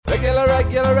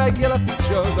regular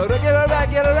features, regular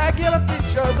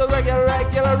features,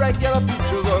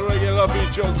 regular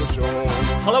features of show.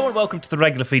 Hello and welcome to the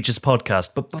Regular Features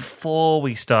Podcast. But before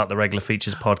we start the Regular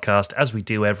Features Podcast, as we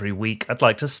do every week, I'd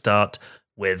like to start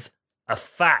with a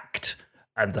fact.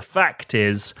 And the fact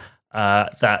is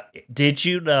that did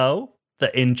you know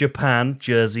that in Japan,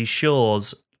 Jersey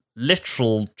Shore's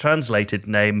literal translated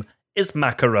name is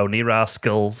Macaroni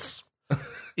Rascals?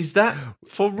 Is that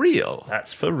for real?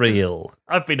 That's for real.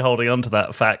 I've been holding on to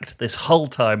that fact this whole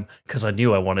time because I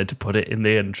knew I wanted to put it in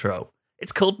the intro.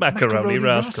 It's called Macaroni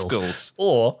Rascals.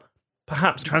 Or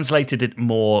perhaps translated it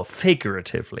more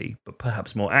figuratively, but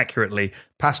perhaps more accurately,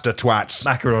 Pasta twats.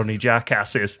 Macaroni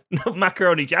Jackasses.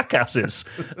 Macaroni Jackasses,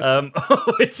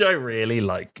 which I really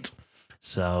liked.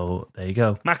 So there you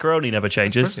go. Macaroni never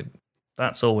changes.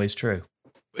 That's always true.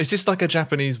 Is this like a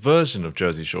Japanese version of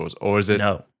Jersey Shores, or is it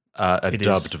No. a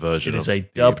dubbed version? It is a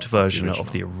dubbed version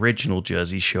of the original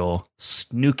Jersey Shore.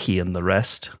 Snooky and the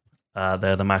rest.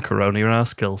 They're the Macaroni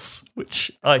Rascals,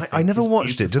 which I never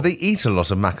watched it. Do they eat a lot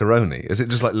of macaroni? Is it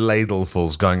just like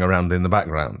ladlefuls going around in the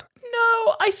background?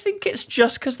 No, I think it's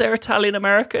just because they're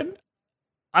Italian-American.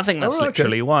 I think that's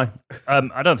literally why.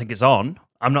 I don't think it's on.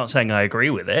 I'm not saying I agree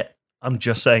with it. I'm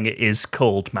just saying it is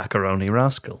called Macaroni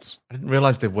Rascals. I didn't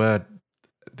realise they were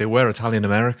Italian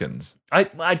Americans. I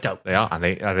don't. They are, and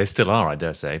they still are, I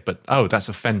dare say. But that's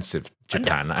offensive,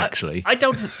 Japan. Actually, I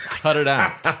don't. cut it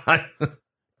out.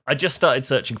 I just started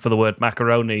searching for the word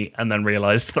macaroni and then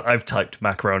realised that I've typed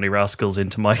Macaroni Rascals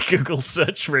into my Google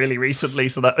search really recently,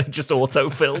 so that it just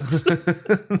auto-filled.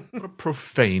 What a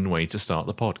profane way to start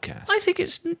the podcast. I think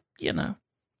it's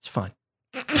it's fine.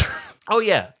 Oh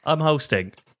yeah, I'm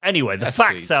hosting. Anyway, the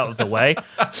facts out of the way.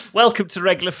 Welcome to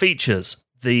Regular Features,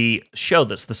 the show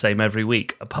that's the same every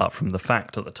week, apart from the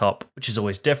fact at the top, which is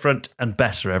always different and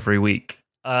better every week.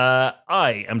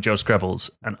 I am Joe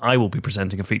Scrabbles, and I will be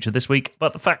presenting a feature this week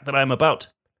about the fact that I'm about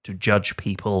to judge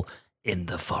people in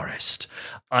the forest.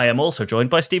 I am also joined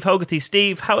by Steve Hogarty.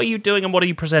 Steve, how are you doing and what are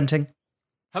you presenting?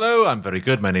 Hello, I'm very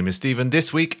good. My name is Stephen.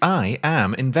 This week I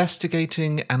am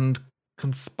investigating and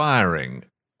conspiring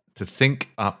to think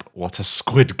up what a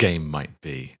Squid Game might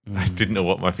be. I didn't know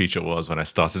what my feature was when I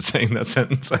started saying that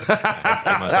sentence. I had to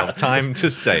give myself time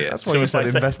to say it. That's why you said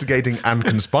investigating and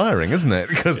conspiring, isn't it?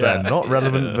 Because they're not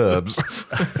relevant verbs.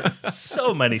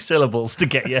 So many syllables to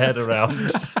get your head around.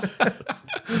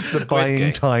 The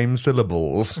buying time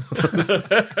syllables.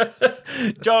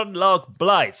 John Locke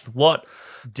Blythe, what,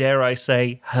 dare I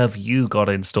say, have you got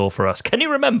in store for us? Can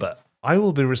you remember? I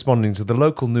will be responding to the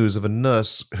local news of a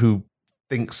nurse who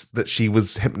thinks that she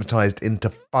was hypnotized into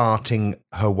farting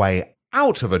her way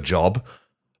out of a job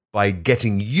by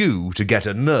getting you to get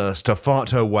a nurse to fart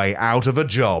her way out of a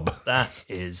job. That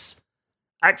is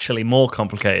actually more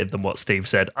complicated than what Steve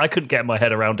said. I couldn't get my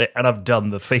head around it, and I've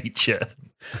done the feature.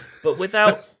 But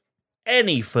without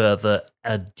any further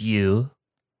ado,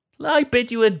 I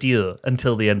bid you adieu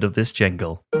until the end of this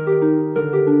jingle.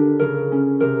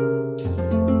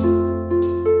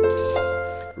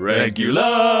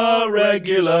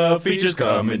 Regular features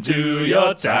coming to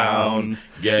your town.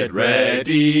 Get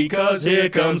ready, cause here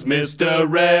comes Mr.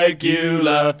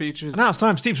 Regular Features. Now it's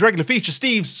time for Steve's regular feature,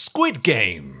 Steve's Squid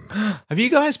Game. Have you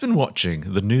guys been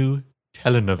watching the new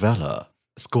telenovela,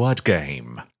 Squid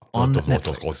Game, on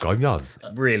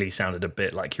Netflix? Really sounded a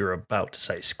bit like you were about to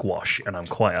say squash, and I'm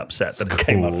quite upset that it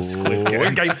came out of Squid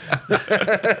Game.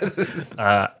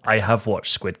 I have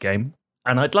watched Squid Game,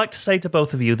 and I'd like to say to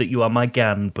both of you that you are my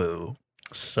Ganboo.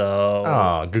 So...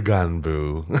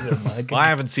 Gaganboo. I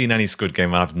haven't seen any Squid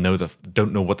Game. I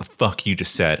don't know what the fuck you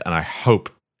just said, and I hope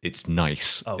it's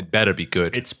nice. Oh, it better be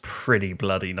good. It's pretty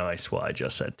bloody nice what I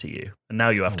just said to you. And now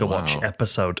you have to watch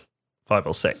episode 5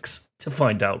 or 6 to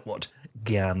find out what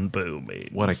Ganboo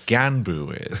means. What a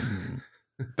Ganboo is.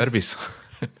 Better be...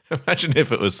 Imagine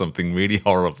if it was something really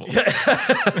horrible.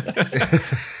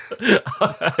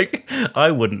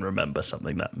 I wouldn't remember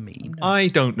something that mean. I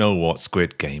don't know what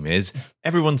Squid Game is.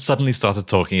 Everyone suddenly started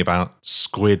talking about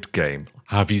Squid Game.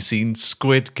 Have you seen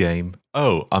Squid Game?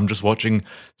 Oh, I'm just watching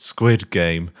Squid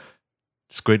Game.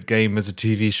 Squid Game is a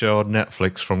TV show on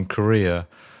Netflix from Korea.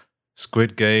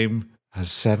 Squid Game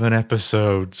has 7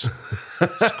 episodes.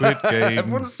 Squid Game.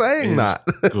 Everyone's saying that.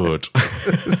 Good.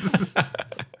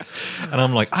 And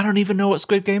I'm like, I don't even know what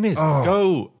Squid Game is. Oh.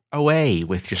 Go away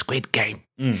with your Squid Game.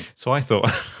 So I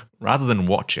thought, rather than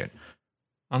watch it,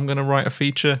 I'm going to write a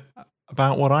feature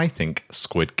about what I think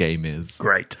Squid Game is.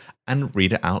 Great. And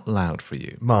read it out loud for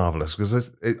you. Marvellous,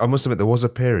 because I must admit there was a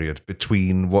period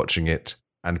between watching it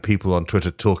and people on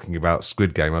Twitter talking about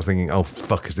Squid Game. I was thinking, oh,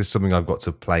 fuck, is this something I've got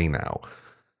to play now?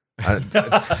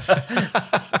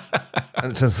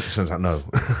 And it turns out no.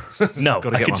 No,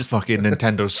 Gotta I get can my just fucking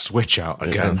Nintendo Switch out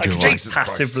again. I do can I? just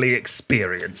passively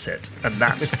experience it, and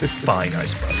that's fine, I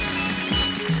suppose.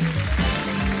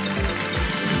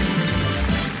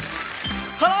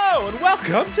 Hello and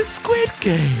welcome to Squid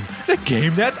Game, the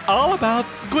game that's all about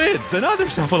squids and other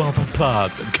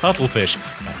cephalopods and cuttlefish,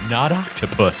 but not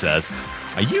octopuses.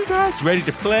 Are you guys ready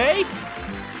to play?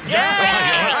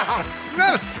 Yeah!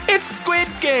 It's Squid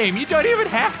Game. You don't even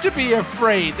have to be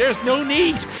afraid. There's no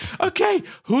need. Okay,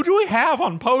 who do we have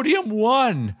on podium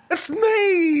 1? It's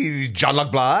me, John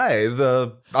Locke Blythe.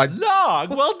 Log,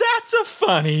 well, that's a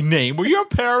funny name. Were your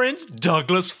parents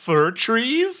Douglas fir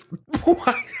trees?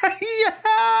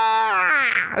 Yeah!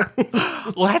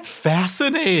 Well, that's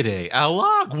fascinating.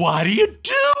 Log, what do you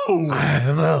do?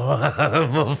 I'm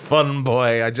a fun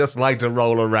boy. I just like to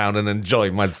roll around and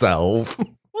enjoy myself.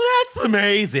 Well, that's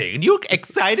amazing. You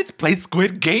excited to play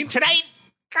Squid Game tonight?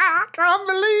 I can't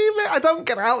believe it. I don't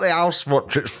get out the house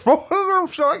much. I'm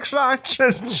so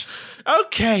excited.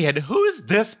 Okay, and who's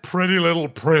this pretty little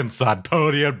prince on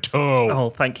podium 2? Oh,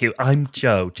 thank you. I'm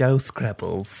Joe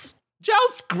Scrabbles. Joe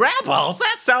Scrabbles?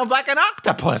 That sounds like an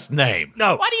octopus name.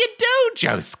 No. What do you do,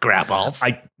 Joe Scrabbles?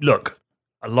 Look,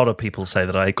 a lot of people say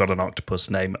that I got an octopus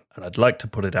name, and I'd like to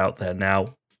put it out there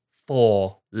now.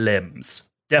 4 limbs.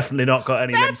 Definitely not got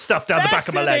any limbs stuffed down the back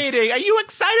of my legs. Fascinating. Are you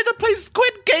excited to play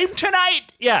Squid Game tonight?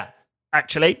 Yeah,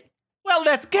 actually. Well,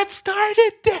 let's get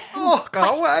started then. Oh,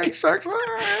 can't wait. So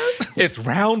excited. It's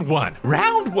round 1.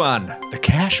 Round 1, the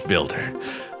cash builder.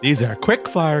 These are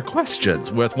quick-fire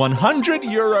questions worth 100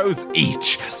 euros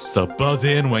each. So buzz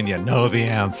in when you know the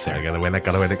answer. Gotta win it.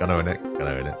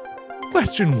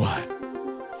 Question 1.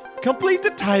 Complete the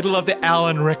title of the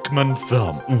Alan Rickman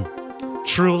film.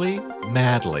 Truly,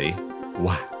 madly,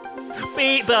 what?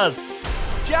 Beat Buzz.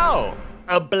 Joe!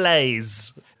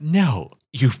 Ablaze. No,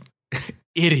 you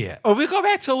idiot. Oh, we go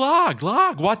back to Log.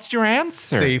 Log, what's your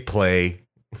answer? Deeply.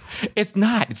 It's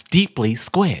not. It's deeply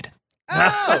squid.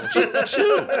 Question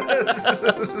 2.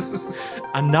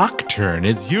 A nocturne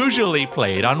is usually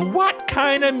played on what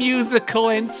kind of musical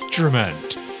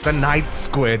instrument? The night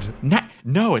squid.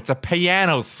 No, it's a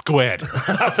piano squid.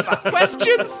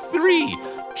 Question 3.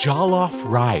 Jollof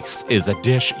rice is a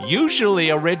dish usually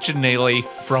originally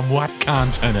from what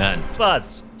continent?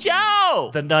 Buzz. Joe!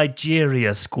 The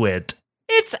Nigeria squid.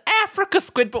 It's Africa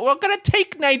squid, but we're going to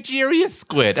take Nigeria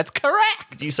squid. That's correct.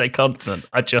 Did you say continent?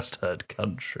 I just heard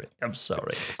country. I'm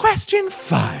sorry. Question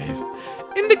 5.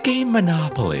 In the game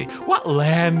Monopoly, what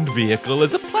land vehicle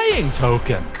is a playing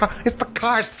token? It's the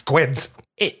car squid.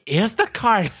 It is the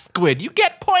car squid. You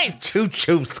get points.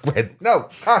 Choo-choo squid. No,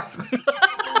 car squid.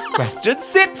 Question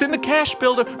 6 in the cash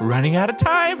builder. Running out of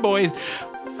time, boys.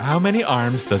 How many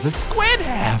arms does a squid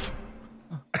have?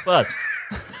 Buzz.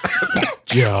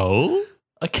 Joe?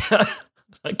 I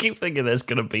keep thinking there's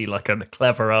going to be like a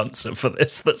clever answer for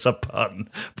this that's a pun,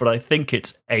 but I think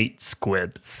it's 8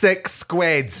 squid. 6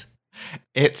 squids.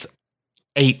 It's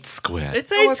 8 squid.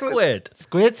 It's 8 squid.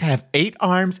 Squids have 8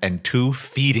 arms and 2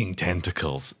 feeding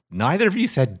tentacles. Neither of you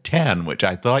said 10, which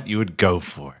I thought you would go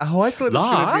for. Oh, I thought it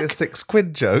was going to be a 6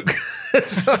 squid joke.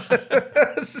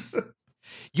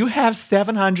 You have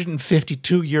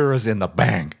 752 euros in the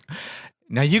bank.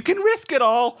 Now you can risk it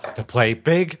all to play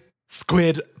Big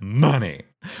Squid Money,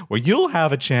 where you'll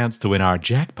have a chance to win our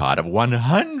jackpot of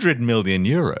 100 million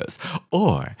euros,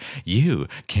 or you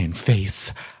can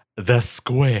face the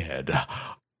squid.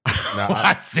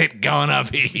 What's it gonna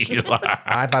be?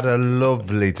 I've had a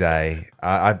lovely day.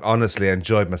 I've honestly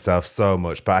enjoyed myself so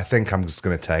much, but I think I'm just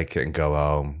going to take it and go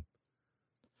home.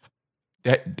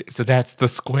 So that's the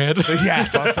squid?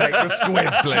 Yes, I'll take the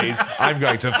squid, please. I'm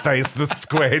going to face the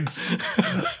squids.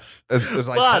 As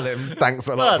I tell him, thanks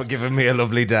a lot for giving me a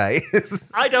lovely day.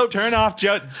 I don't Turn off,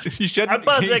 Joe. You shouldn't. I'm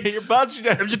buzzing. Your buzz.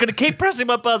 I'm just going to keep pressing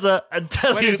my buzzer and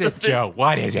tell What you is it, Joe?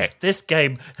 What is it? This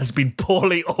game has been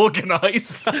poorly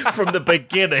organized from the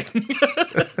beginning.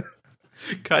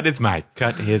 Cut his mic.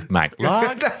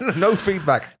 Log, No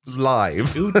feedback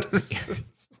live.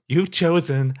 you've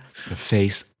chosen to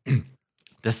face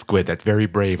the squid. That's very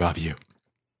brave of you.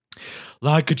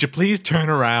 Log, could you please turn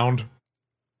around?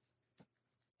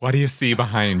 What do you see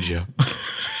behind you?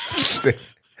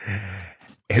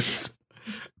 It's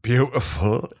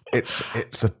beautiful. It's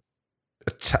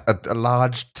a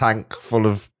large tank full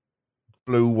of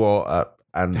blue water,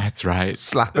 and That's right.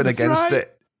 slapping That's against right.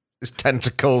 it is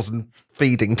tentacles and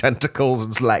feeding tentacles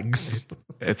and legs.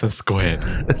 It's a squid.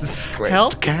 It's a squid.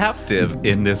 Held captive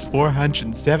in this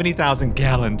 470,000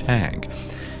 gallon tank.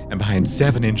 And behind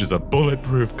 7 inches of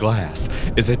bulletproof glass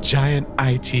is a giant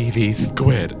ITV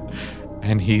squid.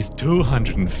 And he's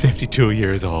 252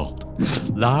 years old.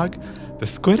 Log, The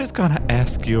squid is gonna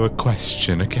ask you a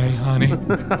question, okay, honey?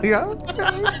 Yeah.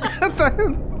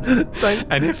 Thank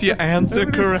And if you answer I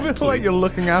feel correctly, like you're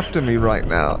looking after me right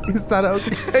now. Is that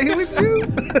okay with you?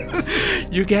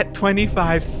 you get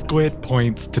 25 squid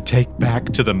points to take back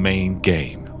to the main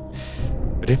game.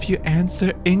 But if you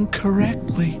answer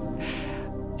incorrectly,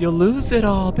 you lose it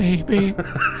all, baby.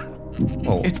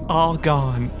 Oh, It's all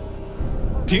gone.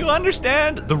 Do you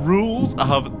understand the rules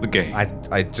of the game?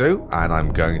 I do, and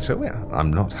I'm going to. Yeah,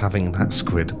 I'm not having that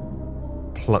squid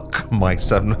pluck my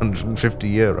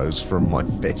 750 euros from my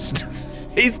fist.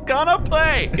 He's gonna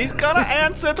play. He's gonna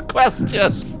answer the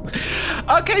questions.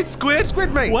 Okay, Squid.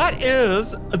 Squid mate. What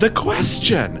is the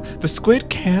question? The squid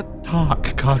can't talk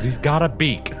because he's got a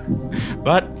beak.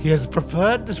 But he has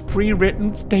prepared this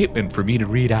pre-written statement for me to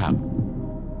read out.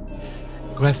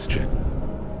 Question.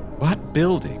 What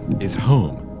building is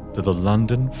home to the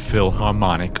London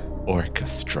Philharmonic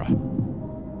Orchestra?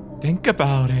 Think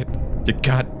about it. You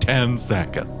got 10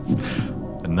 seconds.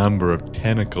 The number of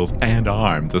tentacles and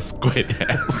arms the squid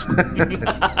has.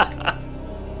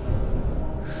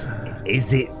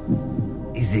 Is it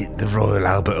the Royal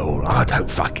Albert Hall? I don't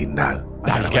fucking know.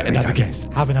 Now you get another guess.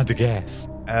 Have another guess.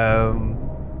 Home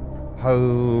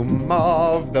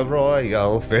of the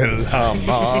Royal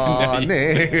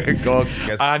Philharmonic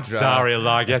Orchestra. I'm sorry,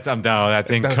 Log. Yes, no, that's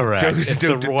incorrect. It's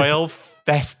the Royal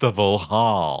Festival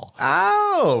Hall.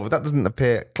 Oh, that doesn't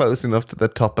appear close enough to the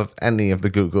top of any of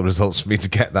the Google results for me to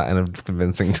get that in a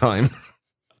convincing time.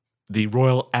 The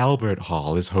Royal Albert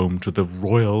Hall is home to the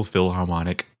Royal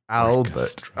Philharmonic Albert.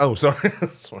 Orchestra. Oh, sorry.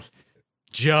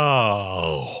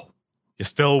 Joe, you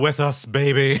still with us,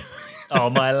 baby? Oh,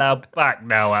 am I allowed back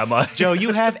now, am I? Joe,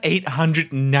 you have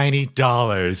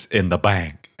 $890 in the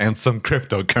bank and some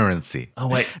cryptocurrency. Oh,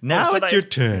 wait. Now so it's that your is-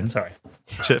 turn Sorry.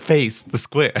 to face the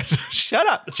squid. Shut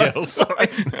up, Joe. Sorry.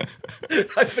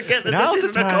 I forget that Now's this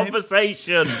the isn't a time.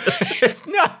 conversation. It's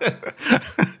not.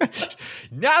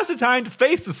 Now's the time to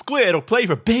face the squid or play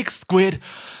for big squid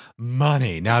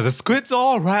money. Now, the squid's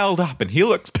all riled up and he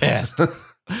looks pissed.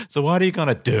 So what are you going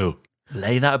to do?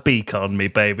 Lay that beak on me,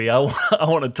 baby. I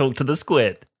want to talk to the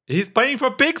squid. He's playing for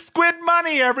big squid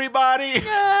money, everybody.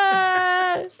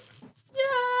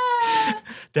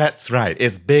 That's right.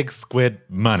 It's big squid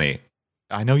money.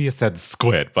 I know you said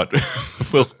squid, but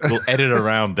we'll edit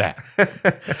around that.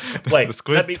 Wait, The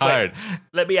squid's tired.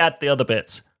 Let me add the other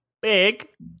bits. Big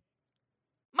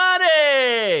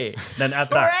money. Then add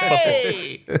that.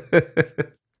 Hooray!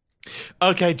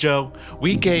 Okay, Joe.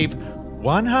 We gave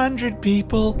 100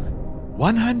 people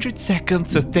 100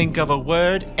 seconds to think of a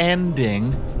word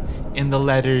ending in the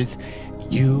letters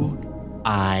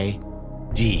U-I-D.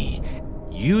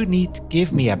 You need to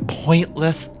give me a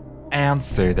pointless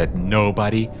answer that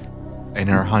nobody in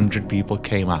our 100 people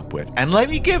came up with. And let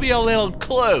me give you a little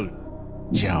clue,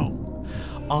 Joe.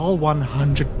 All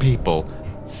 100 people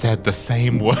said the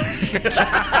same word.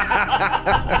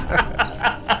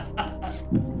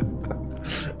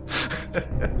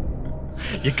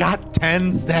 You got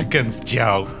 10 seconds,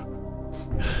 Joe.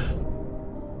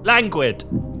 Languid.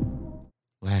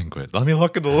 Languid. Let me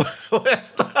look at the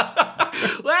list.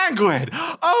 Languid.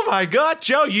 Oh my God,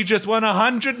 Joe, you just won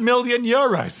 100 million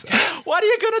euros. Yes. What are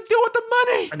you going to do with the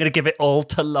money? I'm going to give it all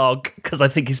to Log because I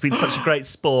think he's been such a great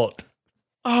sport.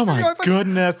 Oh my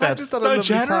goodness, I that's just had so a lovely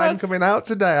generous. time coming out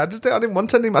today. I didn't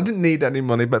want any. I didn't need any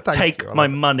money, but thank you. Take my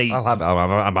money.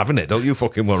 I'm having it. Don't you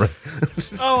fucking worry.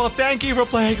 Oh, well, thank you for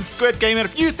playing Squid Game. And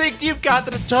if you think you've got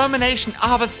the determination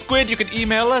of a squid, you can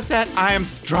email us at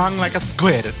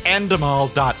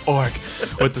iamstrong@endemol.org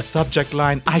with the subject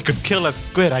line, I could kill a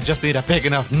squid, I just need a big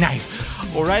enough knife.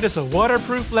 Or write us a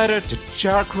waterproof letter to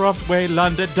Chaircroft Way,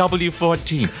 London,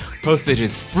 W14. Postage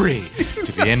is free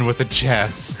to be in with a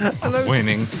chance of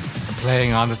winning and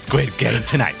playing on the Squid Game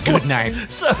tonight. Good night.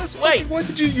 So, wait. Why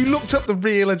did you looked up the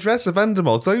real address of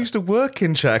Endemol? Because I used to work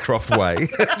in Chaircroft Way.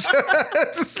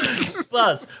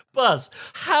 Buzz,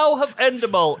 how have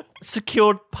Endemol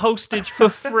secured postage for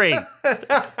free?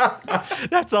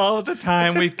 That's all the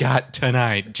time we've got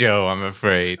tonight, Joe, I'm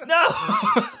afraid. No!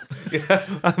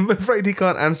 I'm afraid he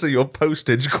can't answer your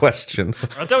postage question.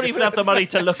 I don't even have the money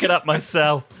to look it up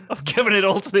myself. I've given it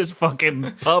all to this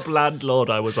fucking pub landlord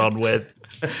I was on with.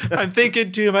 I'm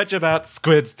thinking too much about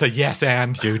squids to yes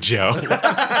and you, Joe.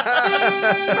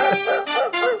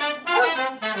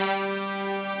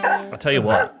 I'll tell you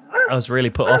what, I was really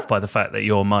put off by the fact that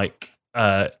your mic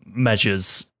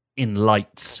measures in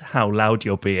lights how loud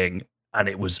you're being, and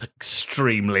it was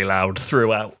extremely loud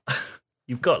throughout.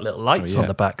 You've got little lights on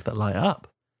the back that light up.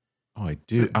 Oh, I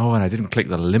do. Oh, and I didn't click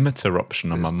the limiter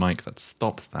option on my mic. That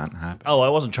stops that happening. Oh, I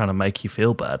wasn't trying to make you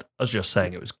feel bad. I was just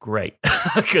saying it was great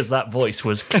because that voice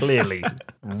was clearly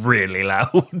really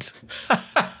loud.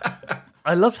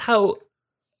 I loved how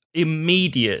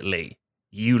immediately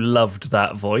you loved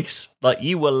that voice. Like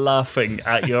you were laughing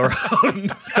at your own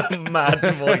mad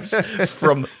voice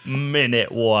from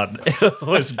minute one. It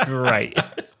was great.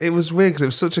 It was weird because it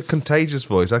was such a contagious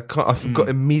voice. I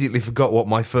immediately forgot what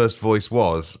my first voice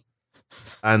was.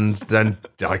 And then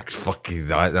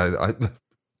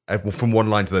from one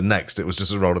line to the next, it was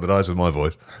just a roll of the dice with my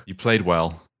voice. You played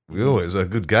well. Oh, it was a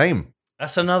good game.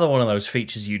 That's another one of those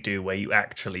features you do where you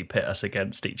actually pit us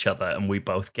against each other and we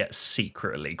both get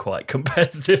secretly quite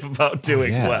competitive about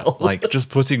doing well. Like just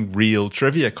putting real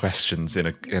trivia questions in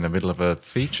a middle of a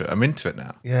feature. I'm into it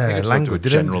now. Yeah, I think language. a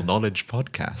general knowledge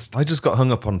podcast. I just got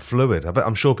hung up on fluid.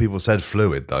 I'm sure people said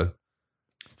fluid, though.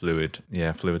 Fluid.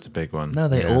 Yeah, fluid's a big one. No,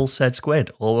 they all said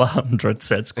squid. All 100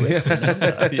 said squid.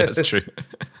 Yeah, that's true.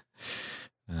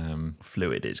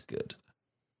 Fluid is good.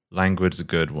 Language's a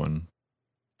good one.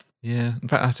 Yeah, in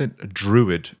fact, I said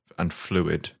druid and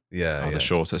fluid are the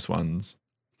shortest ones.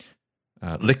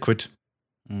 Liquid.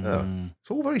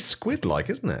 It's all very squid-like,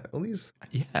 isn't it? All these.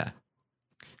 Yeah.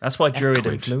 That's why druid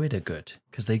Equid. and fluid are good,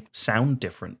 because they sound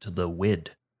different to the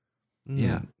wid.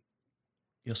 Yeah.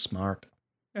 You're smart.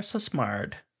 You're so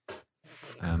smart.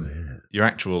 Your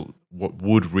actual, what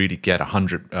would really get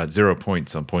 0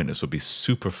 points on Pointless would be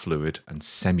superfluid and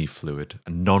semi-fluid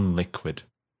and non-liquid.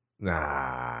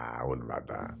 Nah, I wouldn't write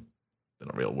that. They're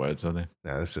not real words, are they?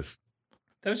 No, that's just.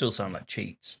 Those all sound like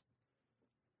cheats.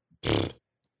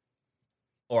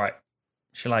 All right.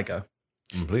 Shall I go?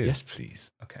 Please. Yes,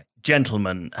 please. Okay.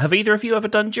 Gentlemen, have either of you ever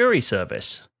done jury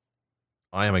service?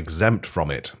 I am exempt from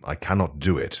it. I cannot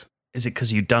do it. Is it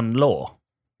because you've done law?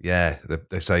 Yeah,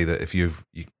 they say that if you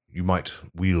might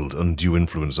wield undue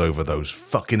influence over those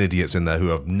fucking idiots in there who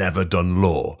have never done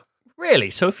law. Really?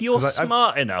 So if you're 'Cause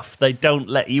smart enough, they don't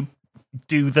let you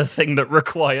do the thing that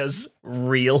requires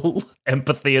real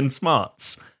empathy and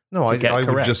smarts? No, I would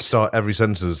correct. just start every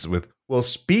sentence with, well,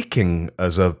 speaking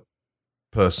as a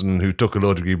person who took a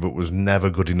law degree but was never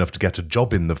good enough to get a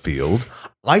job in the field,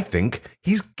 I think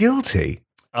he's guilty.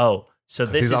 Oh, so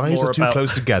this His is eyes more are too about...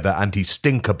 close together and he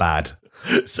stinker bad.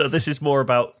 So this is more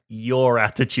about your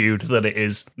attitude than it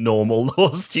is normal law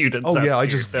students' Oh, yeah, I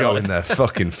attitude. just They're go like- in there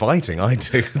fucking fighting. I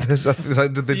do.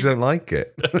 They don't like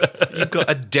it. You've got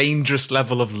a dangerous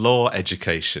level of law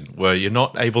education where you're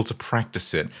not able to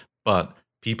practice it, but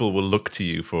people will look to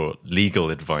you for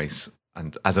legal advice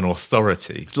and as an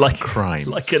authority like on crimes.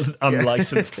 like an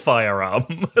unlicensed firearm.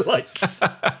 Like,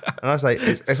 And I say,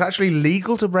 it's actually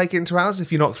legal to break into a house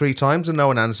if you knock 3 times and no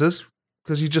one answers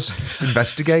because you're just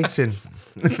investigating.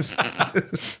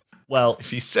 well,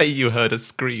 If you say you heard a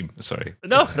scream, sorry.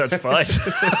 no, that's fine.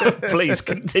 Please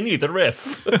continue the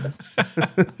riff.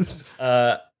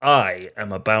 I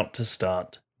am about to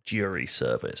start jury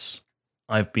service.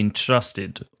 I've been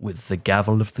trusted with the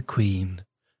gavel of the Queen,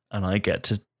 and I get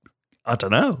to, I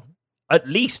don't know, at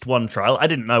least one trial. I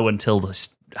didn't know until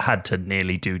this had to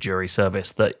nearly do jury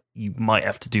service that you might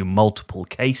have to do multiple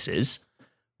cases,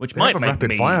 which They might have a make rapid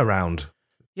me... fire round.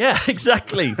 Yeah,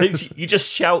 exactly. You just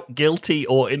shout guilty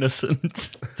or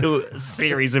innocent to a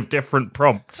series of different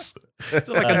prompts. It's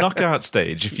like a knockout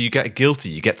stage. If you get guilty,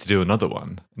 you get to do another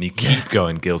one. And you keep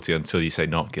going guilty until you say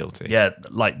not guilty. Yeah,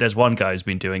 like there's one guy who's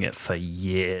been doing it for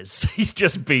years. He's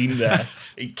just been there.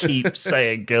 He keeps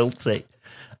saying guilty.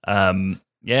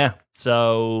 Yeah,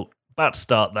 so about to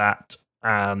start that.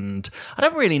 And I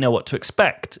don't really know what to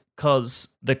expect because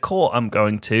the court I'm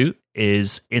going to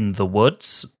is in the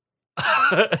woods.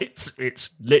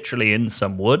 It's literally in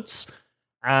some woods.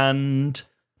 And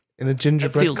In a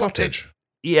gingerbread feels- cottage.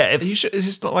 yeah, Are you sure? Is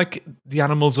this not like the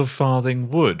animals of Farthing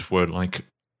Wood, where like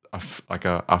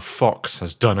a fox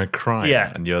has done a crime,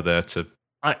 Yeah. and you're there to?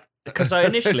 because I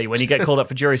initially, when you get called up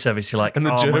for jury service, you're like, And the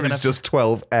oh, am I gonna jury's have to- just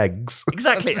 12 eggs.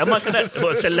 exactly. Am I going to? Well,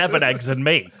 it's 11 eggs and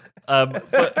me.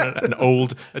 But An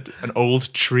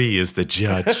old tree is the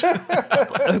judge.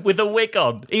 with a wig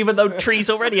on, even though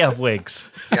trees already have wigs.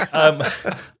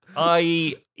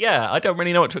 I don't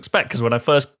really know what to expect because when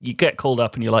you get called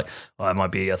up and you're like, oh, it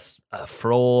might be a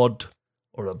fraud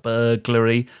or a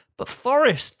burglary, but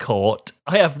Forest Court,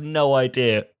 I have no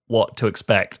idea what to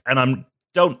expect, and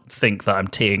don't think that I'm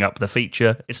teeing up the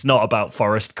feature. It's not about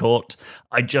Forest Court.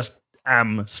 I just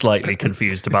am slightly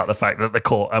confused about the fact that the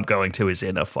court I'm going to is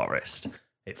in a forest.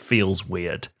 It feels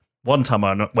weird. One time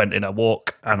I went in a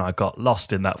walk and I got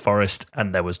lost in that forest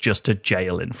and there was just a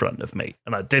jail in front of me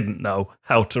and I didn't know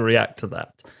how to react to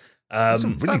that. It's a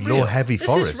really law-heavy This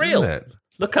is forest, real. isn't it?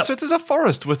 Look up. So there's a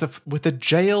forest with a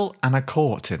jail and a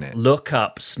court in it. Look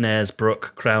up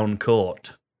Snaresbrook Crown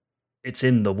Court. It's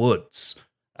in the woods.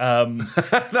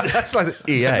 That's like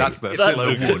EA. That's the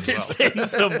slow woods. It's in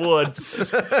some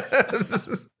woods.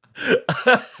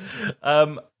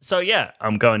 So yeah,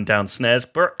 I'm going down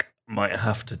Snaresbrook. Might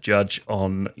have to judge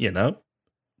on,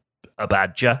 a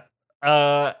badger.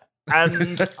 And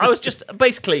I just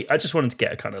wanted to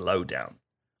get a kind of lowdown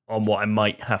on what I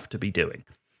might have to be doing.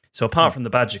 So apart from the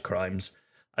badger crimes,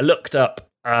 I looked up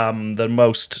the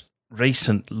most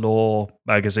recent law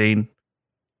magazine,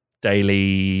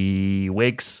 Daily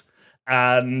Wigs,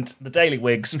 and the Daily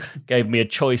Wigs gave me a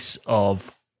choice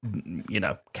of,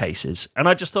 cases. And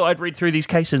I just thought I'd read through these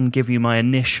cases and give you my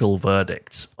initial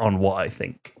verdicts on what I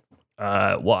think,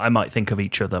 what I might think of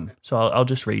each of them. So I'll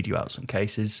just read you out some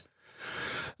cases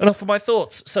and offer my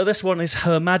thoughts. So this one is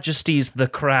Her Majesty's The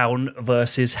Crown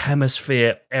versus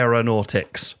Hemisphere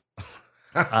Aeronautics.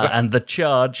 And the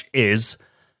charge is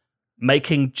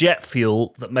making jet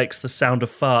fuel that makes the sound of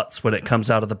farts when it comes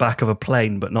out of the back of a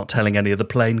plane, but not telling any of the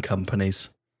plane companies.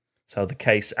 So the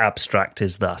case abstract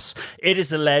is thus. It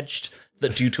is alleged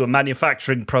that due to a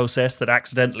manufacturing process that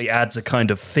accidentally adds a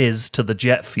kind of fizz to the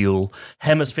jet fuel,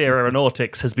 Hemisphere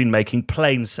Aeronautics has been making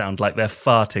planes sound like they're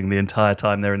farting the entire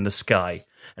time they're in the sky.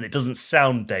 And it doesn't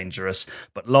sound dangerous,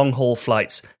 but long-haul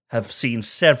flights have seen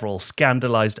several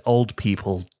scandalized old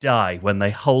people die when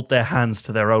they hold their hands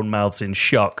to their own mouths in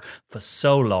shock for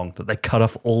so long that they cut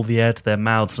off all the air to their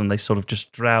mouths and they sort of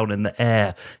just drown in the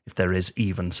air, if there is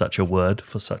even such a word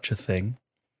for such a thing.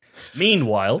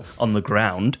 Meanwhile, on the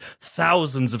ground,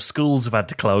 thousands of schools have had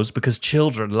to close because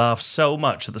children laugh so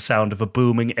much at the sound of a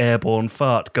booming airborne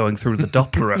fart going through the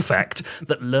Doppler effect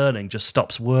that learning just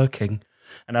stops working.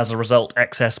 And as a result,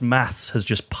 excess maths has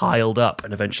just piled up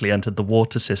and eventually entered the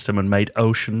water system and made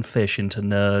ocean fish into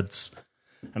nerds.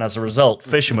 And as a result,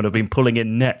 fishermen have been pulling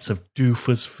in nets of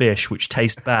doofus fish which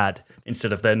taste bad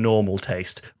instead of their normal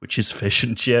taste, which is fish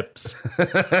and chips.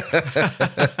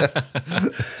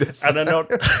 An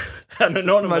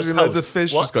anonymous loads host. of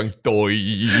fish What? just going doi.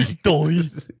 Doi.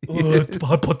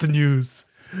 I put the news.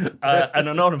 An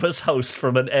anonymous host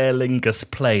from an Aer Lingus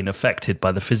plane affected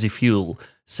by the fizzy fuel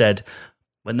said,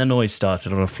 when the noise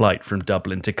started on a flight from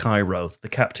Dublin to Cairo, the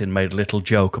captain made a little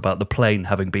joke about the plane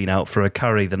having been out for a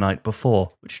curry the night before,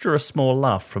 which drew a small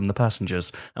laugh from the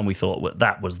passengers, and we thought well,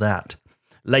 that was that.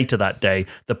 Later that day,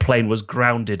 the plane was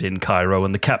grounded in Cairo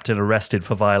and the captain arrested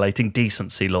for violating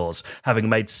decency laws, having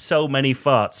made so many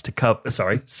fart jokes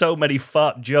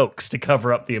to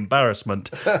cover up the embarrassment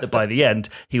that by the end,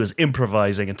 he was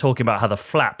improvising and talking about how the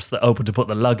flaps that opened to put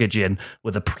the luggage in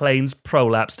were the plane's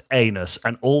prolapsed anus,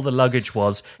 and all the luggage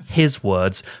was, his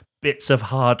words, bits of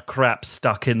hard crap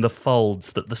stuck in the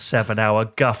folds that the 7-hour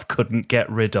guff couldn't get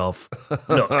rid of.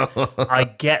 Look, I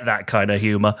get that kind of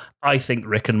humour. I think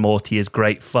Rick and Morty is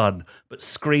great fun, but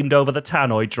screamed over the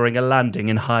tannoy during a landing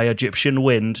in high Egyptian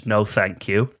wind, no thank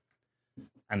you.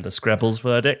 And the Screbbles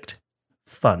verdict?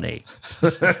 Funny.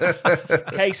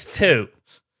 Case 2.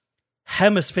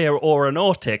 Hemisphere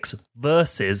Aeronautics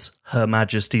versus Her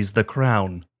Majesty's The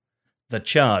Crown. The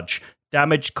charge: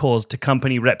 damage caused to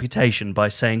company reputation by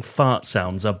saying fart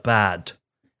sounds are bad.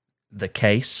 The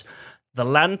case: the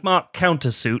landmark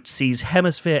countersuit sees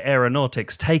Hemisphere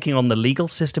Aeronautics taking on the legal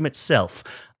system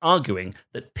itself, arguing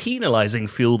that penalising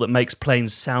fuel that makes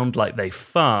planes sound like they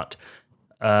fart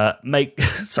arguing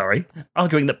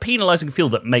that penalising fuel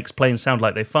that makes planes sound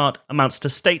like they fart amounts to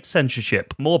state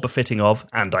censorship, more befitting of,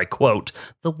 and I quote,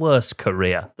 the worst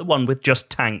career, the one with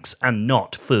just tanks and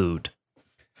not food.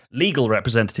 Legal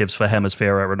representatives for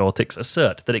Hemisphere Aeronautics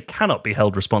assert that it cannot be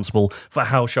held responsible for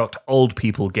how shocked old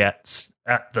people get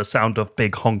at the sound of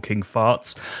big honking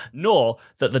farts, nor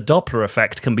that the Doppler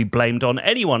effect can be blamed on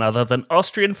anyone other than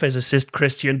Austrian physicist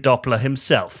Christian Doppler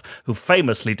himself, who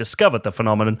famously discovered the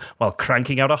phenomenon while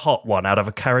cranking out a hot one out of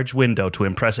a carriage window to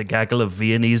impress a gaggle of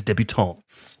Viennese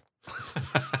debutantes,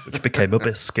 which became a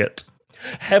biscuit.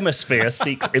 Hemisphere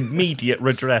seeks immediate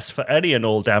redress for any and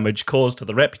all damage caused to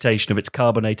the reputation of its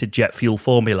carbonated jet fuel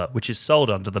formula, which is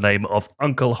sold under the name of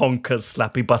Uncle Honker's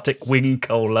Slappy Buttock Wing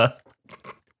Cola.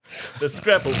 The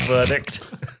Screbbles verdict: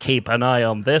 keep an eye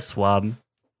on this one.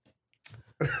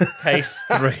 Case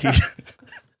 3.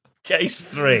 Case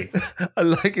 3. I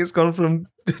like it's gone from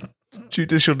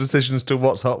judicial decisions to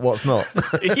what's hot, what's not.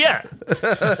 Yeah.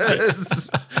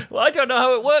 Well, I don't know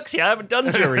how it works yet. I haven't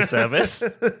done jury service.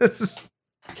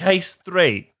 Case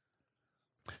 3.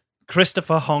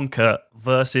 Christopher Honker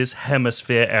versus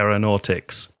Hemisphere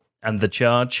Aeronautics. And the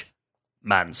charge?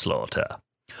 Manslaughter.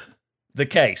 The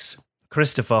case: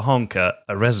 Christopher Honker,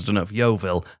 a resident of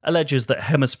Yeovil, alleges that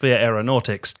Hemisphere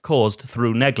Aeronautics caused,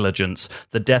 through negligence,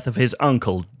 the death of his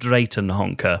uncle, Drayton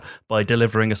Honker, by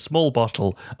delivering a small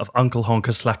bottle of Uncle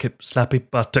Honker Slappy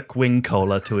Buttock Wing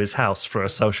Cola to his house for a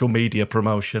social media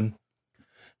promotion.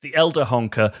 The elder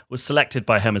Honker was selected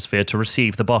by Hemisphere to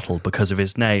receive the bottle because of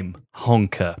his name,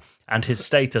 Honker, and his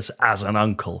status as an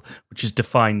uncle, which is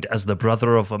defined as the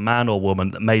brother of a man or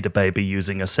woman that made a baby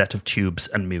using a set of tubes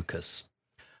and mucus.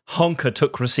 Honker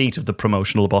took receipt of the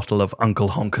promotional bottle of Uncle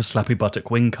Honker Slappy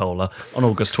Buttock Wing Cola on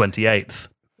August 28th.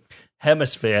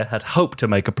 Hemisphere had hoped to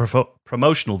make a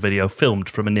promotional video filmed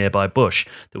from a nearby bush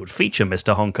that would feature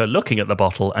Mr. Honker looking at the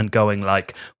bottle and going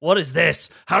like, "What is this?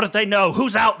 How did they know?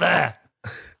 Who's out there?"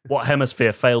 What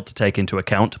Hemisphere failed to take into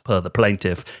account, per the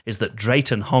plaintiff, is that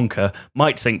Drayton Honker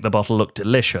might think the bottle looked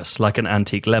delicious, like an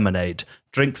antique lemonade,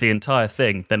 drink the entire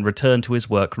thing, then return to his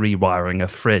work rewiring a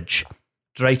fridge.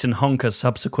 Drayton Honker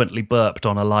subsequently burped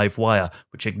on a live wire,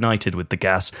 which ignited with the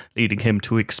gas, leading him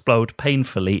to explode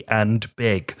painfully and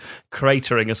big,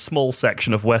 cratering a small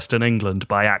section of Western England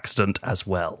by accident as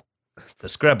well. The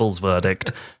Screbbles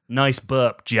verdict: nice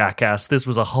burp, jackass. This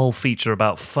was a whole feature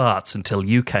about farts until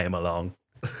you came along.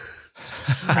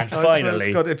 And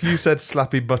finally, God, if you said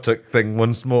slappy buttock thing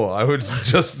once more, I would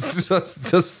just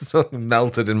sort of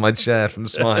melted in my chair from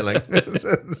smiling.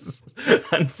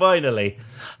 and finally,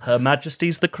 Her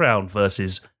Majesty's the Crown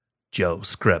versus Joe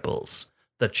Screbbles.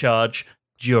 The charge: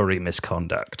 jury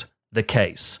misconduct. The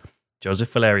case: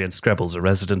 Joseph Valerian Screbbles, a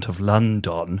resident of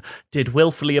London, did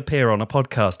willfully appear on a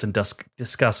podcast and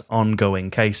discuss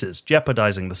ongoing cases,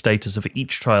 jeopardising the status of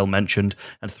each trial mentioned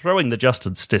and throwing the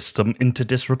justice system into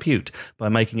disrepute by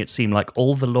making it seem like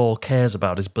all the law cares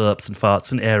about is burps and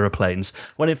farts and aeroplanes,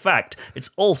 when in fact it's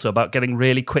also about getting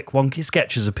really quick wonky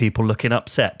sketches of people looking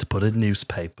upset to put in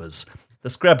newspapers. The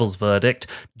Screbbles verdict: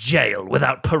 jail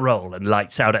without parole and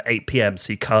lights out at 8 p.m.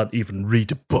 so you can't even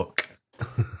read a book.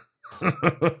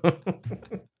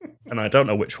 And I don't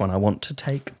know which one I want to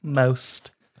take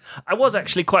most. I was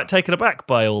actually quite taken aback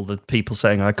by all the people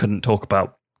saying I couldn't talk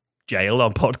about jail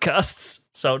on podcasts.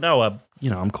 So now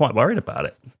I'm quite worried about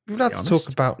it. You're not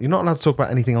allowed to talk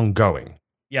about anything ongoing.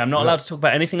 Yeah, I'm not allowed to talk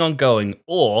about anything ongoing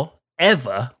or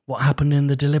ever what happened in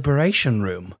the deliberation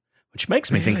room, which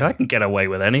makes me think I can get away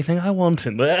with anything I want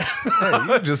in there. Hey,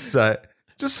 you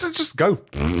just go.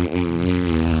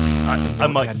 I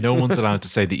might. No one's allowed to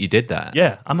say that you did that.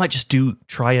 Yeah, I might just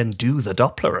try and do the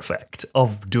Doppler effect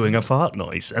of doing a fart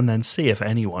noise and then see if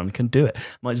anyone can do it.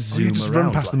 Might zoom You just around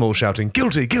run past them all shouting,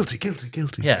 guilty, guilty, guilty,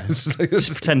 guilty. Yeah,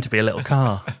 just pretend to be a little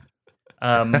car.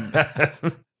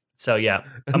 So yeah,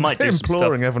 I might do some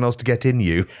imploring stuff. everyone else to get in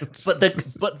you. But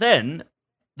then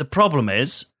the problem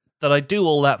is that I do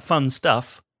all that fun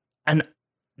stuff and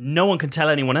no one can tell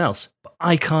anyone else, but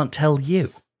I can't tell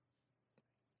you.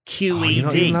 QED. You're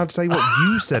not even allowed to say what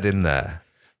you said in there.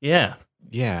 Yeah.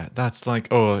 Yeah, that's like,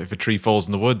 if a tree falls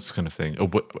in the woods kind of thing. Or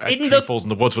a tree falls in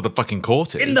the woods where the fucking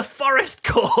court is. In the forest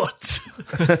court.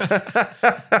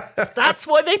 That's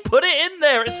why they put it in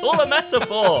there. It's all a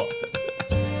metaphor.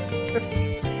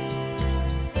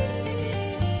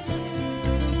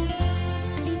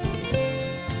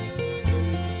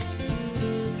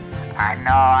 I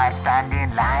know I stand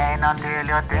in line until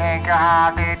you think you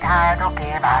have the time to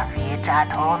give a feature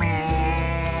to me.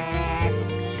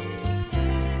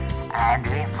 And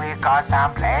if we go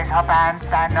someplace for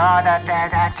bands, I know that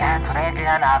there's a chance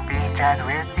regular features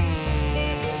will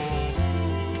see.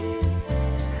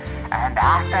 And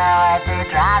afterwards we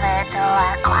drive it to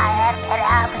a quiet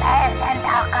little place and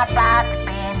talk about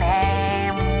the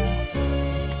name.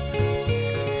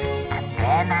 And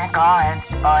then I go and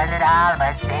spoil it all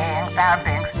by saying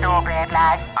something stupid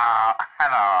like, "Oh,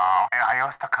 hello. I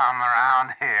used to come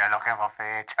around here looking for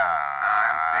features.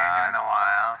 I haven't seen you in a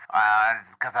while. Well,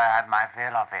 it's because I had my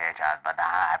fill of features, but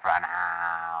I've run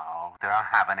out. Do I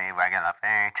have any regular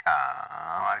features?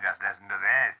 Well, just listen to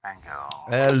this. Thank you."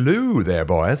 Hello there,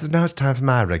 boys. Now it's time for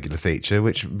my regular feature,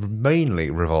 which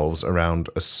mainly revolves around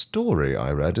a story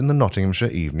I read in the Nottinghamshire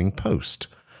Evening Post,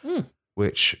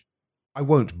 which I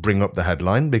won't bring up the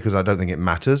headline because I don't think it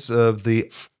matters.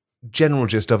 The general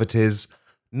gist of it is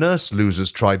nurse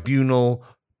loses tribunal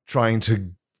trying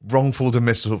to wrongful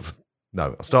dismissal.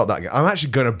 No, I'll start that again. I'm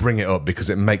actually going to bring it up because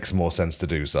it makes more sense to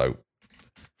do so.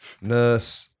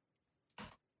 Nurse,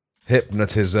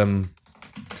 hypnotism,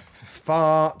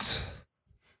 fart.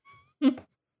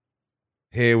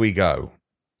 Here we go.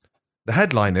 The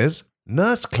headline is,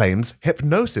 nurse claims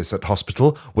hypnosis at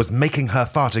hospital was making her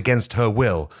fart against her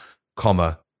will,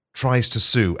 comma, tries to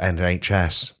sue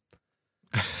NHS.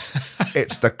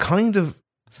 It's the kind of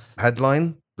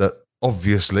headline that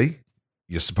obviously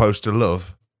you're supposed to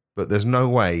love, but there's no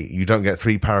way you don't get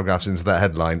 3 paragraphs into that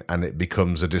headline and it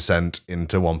becomes a descent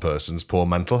into one person's poor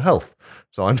mental health.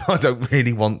 So I don't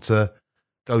really want to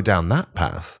go down that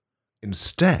path.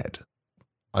 Instead,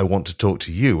 I want to talk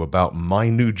to you about my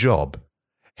new job,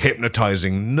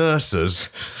 hypnotizing nurses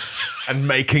and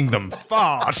making them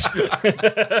fart.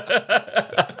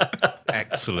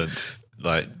 Excellent.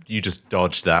 Like, you just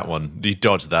dodged that one. You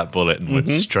dodged that bullet and went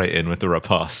straight in with the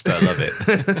riposte. I love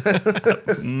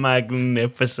it.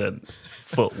 Magnificent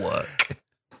footwork.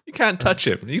 You can't touch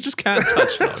him. You just can't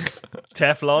touch dogs.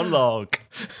 Teflon log.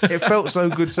 It felt so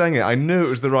good saying it. I knew it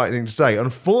was the right thing to say.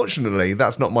 Unfortunately,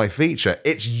 that's not my feature.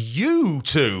 It's you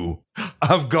two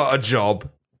have got a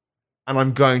job, and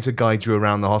I'm going to guide you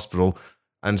around the hospital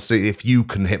and see if you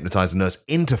can hypnotize a nurse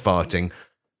into farting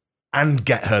and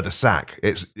get her the sack.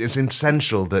 It's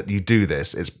essential that you do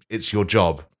this. It's your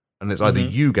job, and it's either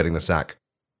you getting the sack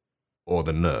or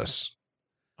the nurse.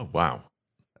 Oh, wow.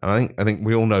 I think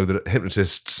we all know that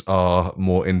hypnotists are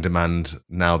more in demand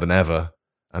now than ever,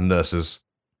 and nurses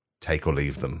take or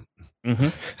leave them.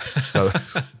 So,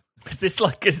 Is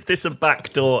this a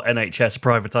backdoor NHS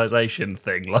privatisation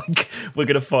thing? Like, we're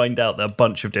going to find out that a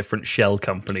bunch of different shell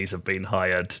companies have been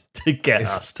hired to get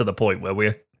us to the point where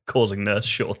we're causing nurse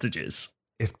shortages.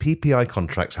 if PPI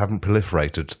contracts haven't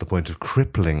proliferated to the point of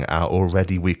crippling our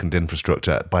already weakened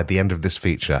infrastructure by the end of this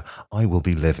feature, I will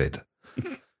be livid.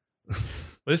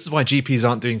 This is why GPs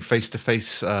aren't doing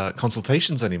face-to-face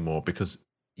consultations anymore, because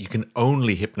you can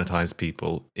only hypnotize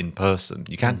people in person.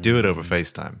 You can't do it over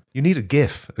FaceTime. You need a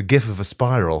GIF of a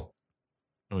spiral.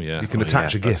 Oh, yeah. You can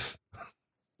attach a GIF.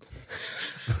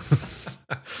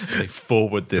 Say,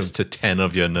 forward this to 10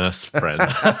 of your nurse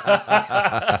friends.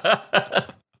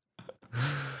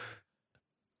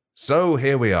 So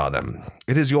here we are then.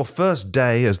 It is your first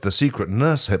day as the secret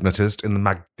nurse hypnotist in the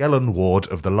Magellan ward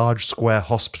of the large square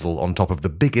hospital on top of the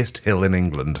biggest hill in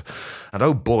England. And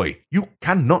oh boy, you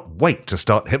cannot wait to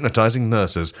start hypnotizing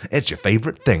nurses. It's your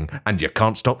favourite thing, and you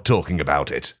can't stop talking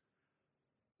about it.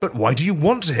 But why do you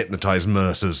want to hypnotize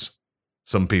nurses?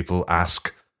 Some people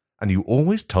ask. And you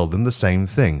always tell them the same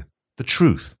thing, the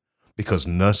truth. Because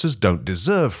nurses don't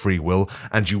deserve free will,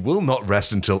 and you will not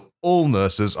rest until all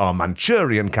nurses are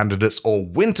Manchurian candidates or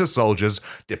winter soldiers,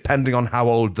 depending on how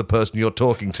old the person you're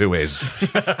talking to is.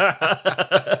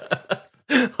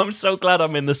 I'm so glad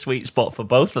I'm in the sweet spot for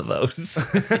both of those.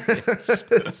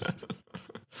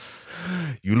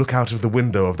 You look out of the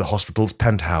window of the hospital's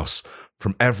penthouse.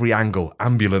 From every angle,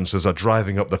 ambulances are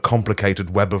driving up the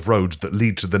complicated web of roads that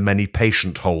lead to the many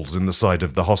patient holes in the side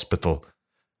of the hospital.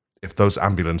 If those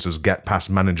ambulances get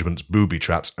past management's booby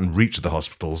traps and reach the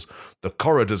hospitals, the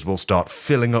corridors will start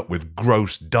filling up with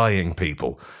gross, dying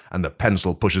people, and the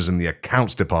pencil pushers in the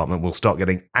accounts department will start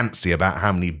getting antsy about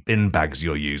how many bin bags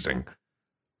you're using.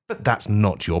 But that's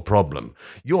not your problem.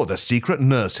 You're the secret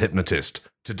nurse hypnotist.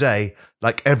 Today,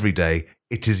 like every day,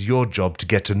 it is your job to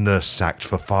get a nurse sacked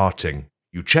for farting.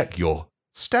 You check your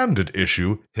standard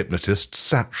issue hypnotist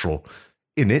satchel.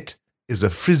 In it is a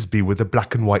frisbee with a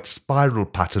black and white spiral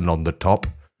pattern on the top,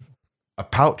 a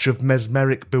pouch of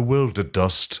mesmeric bewilder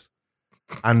dust,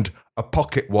 and a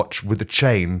pocket watch with a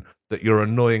chain that your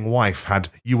annoying wife had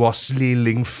 "You are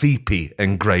sleeling Phoebe"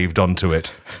 engraved onto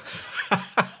it.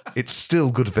 It's still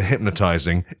good for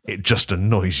hypnotizing, it just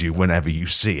annoys you whenever you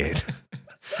see it.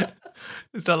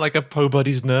 Is that like a Po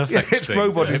Buddy's Nerf Yeah, X it's thing Pro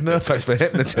for Body's Nerf X for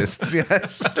hypnotists,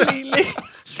 yes.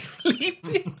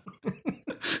 Sleeping.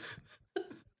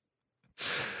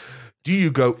 Do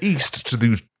you go east to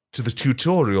the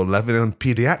tutorial level in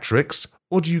pediatrics,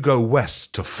 or do you go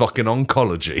west to fucking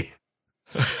oncology?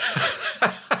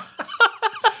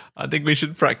 I think we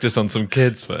should practice on some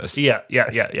kids first. Yeah.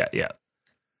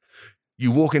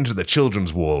 You walk into the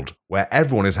children's ward, where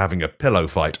everyone is having a pillow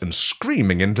fight and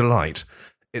screaming in delight.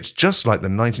 It's just like the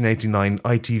 1989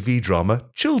 ITV drama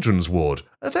Children's Ward,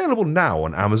 available now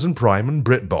on Amazon Prime and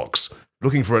BritBox.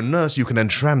 Looking for a nurse you can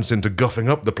entrance into guffing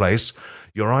up the place,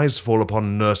 your eyes fall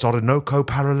upon Nurse Orinoco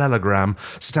Parallelogram,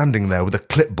 standing there with a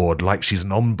clipboard like she's an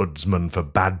ombudsman for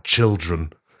bad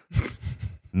children.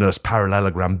 Nurse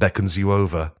Parallelogram beckons you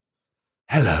over.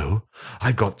 Hello,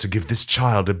 I got to give this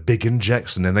child a big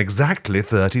injection in exactly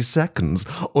 30 seconds,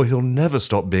 or he'll never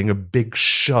stop being a big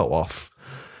show-off.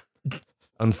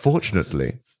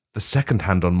 Unfortunately, the second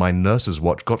hand on my nurse's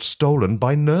watch got stolen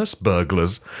by nurse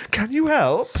burglars. Can you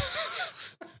help?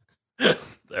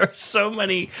 There are so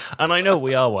many, and I know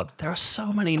we are one, there are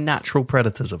so many natural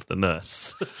predators of the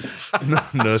nurse.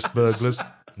 Nurse burglars,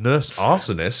 nurse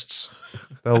arsonists.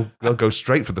 They'll go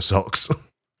straight for the socks.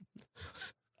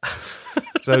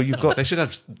 So you've got... They should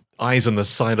have eyes on the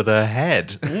side of their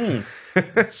head.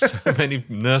 So many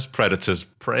nurse predators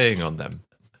preying on them.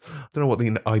 I don't know what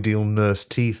the ideal nurse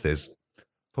teeth is.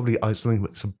 Probably something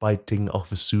that's biting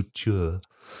off a suture.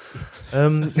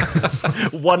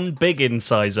 One big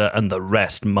incisor and the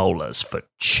rest molars for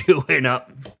chewing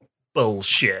up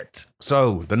bullshit.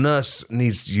 So the nurse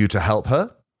needs you to help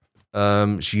her.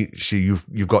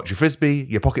 You've got your frisbee,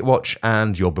 your pocket watch,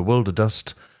 and your bewilder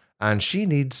dust, and she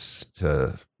needs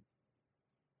to.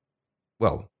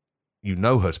 Well, you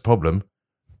know her problem.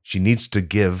 She needs to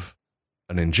give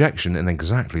an injection in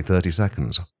exactly 30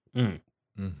 seconds.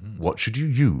 Mm-hmm. What should you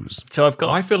use? So I've got.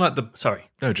 I feel like the. Sorry.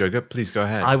 No, Joker, please go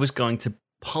ahead. I was going to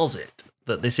posit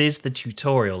that this is the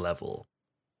tutorial level,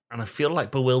 and I feel like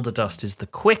Bewilder Dust is the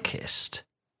quickest.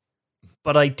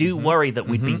 But I do worry that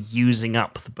we'd be using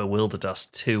up the Bewilder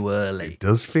Dust too early. It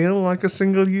does feel like a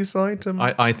single-use item.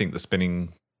 I think the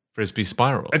spinning frisbee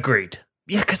spiral. Agreed.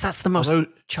 Yeah, because that's the most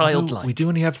childlike. We do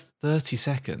only have 30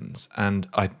 seconds, and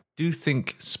I do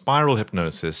think spiral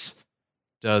hypnosis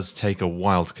does take a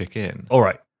while to kick in. All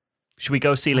right. Should we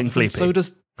go ceiling But fleepy? So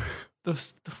does.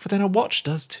 But then a watch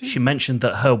does too. She mentioned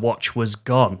that her watch was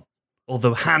gone, or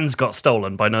the hands got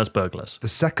stolen by nurse burglars. The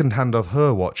second hand of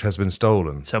her watch has been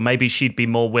stolen. So maybe she'd be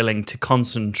more willing to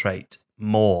concentrate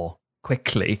more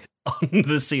quickly on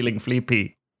the ceiling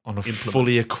fleepy. On a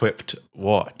fully equipped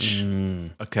watch.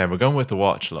 Okay, we're going with the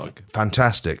watch log.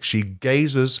 Fantastic. She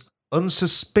gazes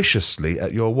unsuspiciously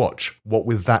at your watch, what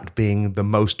with that being the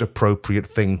most appropriate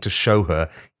thing to show her,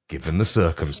 given the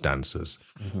circumstances.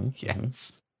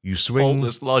 Yes. You swing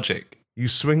Faultless logic. You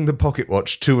swing the pocket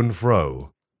watch to and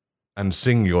fro and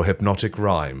sing your hypnotic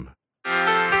rhyme.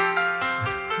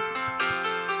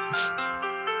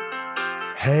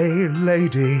 Hey,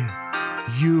 lady,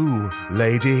 you,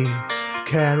 lady,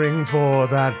 caring for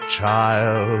that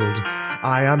child.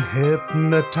 I am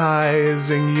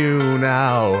hypnotizing you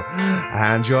now,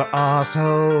 and your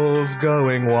asshole's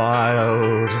going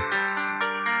wild.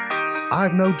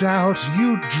 I've no doubt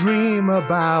you dream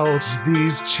about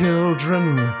these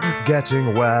children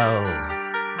getting well,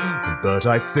 but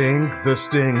I think the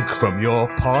stink from your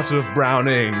pot of brown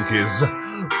ink is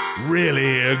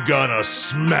really gonna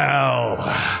smell.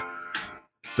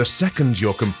 The second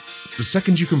you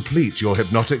complete your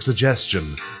hypnotic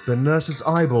suggestion, the nurse's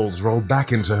eyeballs roll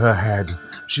back into her head.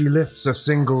 She lifts a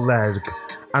single leg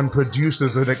and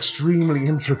produces an extremely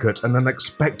intricate and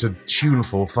unexpected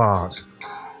tuneful fart.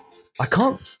 I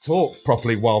can't talk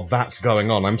properly while that's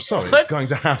going on. I'm sorry, it's going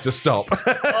to have to stop.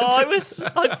 I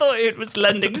thought it was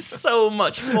lending so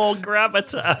much more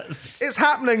gravitas. It's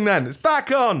happening then. It's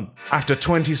back on. After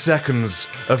 20 seconds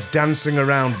of dancing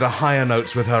around the higher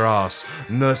notes with her ass,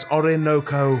 Nurse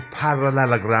Orinoco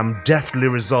Parallelogram deftly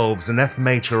resolves an F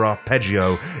major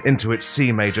arpeggio into its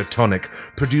C major tonic,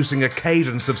 producing a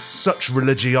cadence of such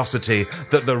religiosity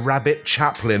that the rabbit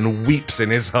chaplain weeps in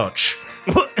his hutch.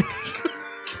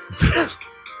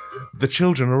 The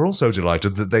children are also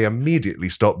delighted that they immediately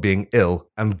stop being ill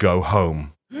and go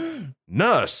home.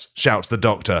 Nurse, shouts the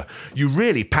doctor, you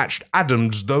really patched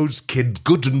Adams those kids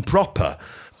good and proper.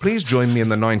 Please join me in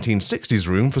the 1960s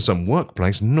room for some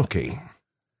workplace nookie.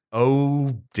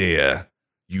 Oh dear.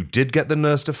 You did get the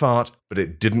nurse to fart, but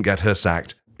it didn't get her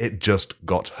sacked. It just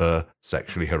got her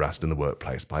sexually harassed in the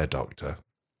workplace by a doctor.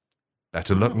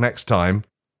 Better luck next time.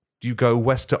 Do you go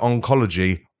west to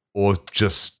oncology or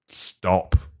just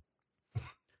stop?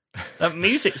 That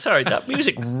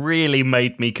music really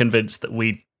made me convinced that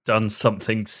we'd done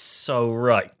something so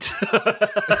right.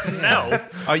 Now,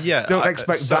 Oh yeah, Don't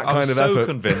expect that kind of I was so effort.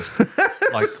 convinced.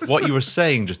 Like what you were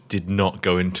saying just did not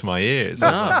go into my ears.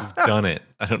 I've done it.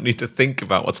 I don't need to think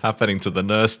about what's happening to the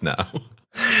nurse now.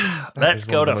 let's is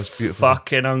go one to of the most beautiful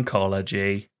fucking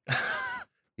oncology.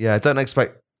 Yeah, don't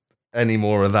expect any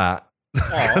more of that.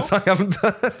 'Cause I haven't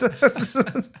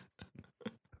done.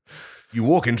 You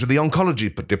walk into the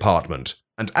oncology department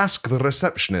and ask the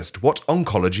receptionist what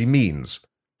oncology means.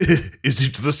 Is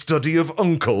it the study of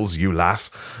uncles, you laugh,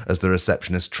 as the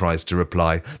receptionist tries to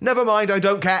reply. Never mind, I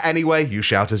don't care anyway, you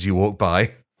shout as you walk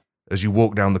by. As you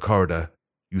walk down the corridor,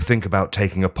 you think about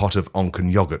taking a pot of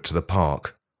Onken yogurt to the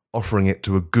park, offering it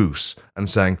to a goose and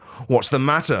saying, "What's the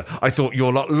matter? I thought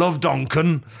your lot loved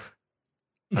Onken."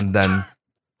 And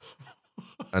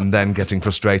then getting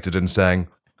frustrated and saying,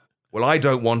 "Well, I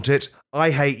don't want it.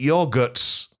 I hate your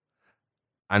guts."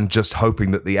 And just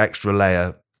hoping that the extra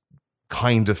layer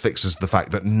kind of fixes the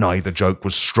fact that neither joke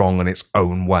was strong in its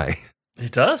own way.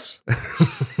 It does.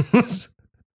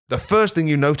 The first thing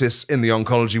you notice in the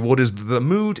oncology ward is that the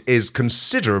mood is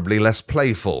considerably less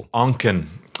playful. Onken.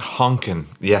 Honkin.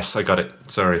 Yes, I got it.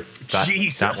 Sorry.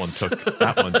 Jesus.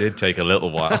 That one did take a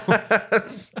little while.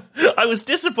 I was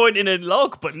disappointed in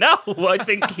Log, but now I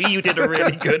think you did a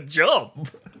really good job.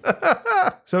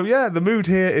 So yeah, the mood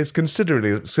here is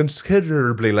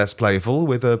considerably less playful,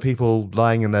 with people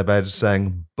lying in their beds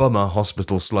saying bummer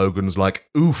hospital slogans like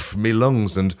 "Oof, me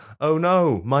lungs" and "Oh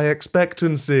no, my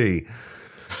expectancy."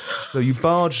 So you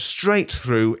barge straight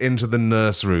through into the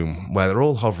nurse room, where they're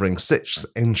all hovering 6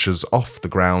 inches off the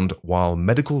ground while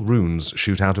medical runes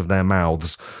shoot out of their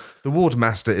mouths. The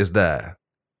wardmaster is there.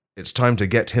 It's time to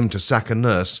get him to sack a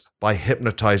nurse by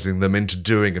hypnotizing them into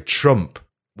doing a trump.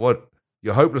 What?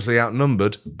 You're hopelessly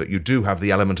outnumbered, but you do have the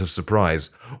element of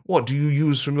surprise. What do you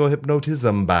use from your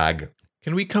hypnotism bag?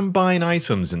 Can we combine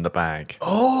items in the bag?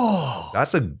 Oh,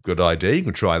 That's a good idea. You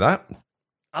can try that.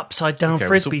 upside down Okay,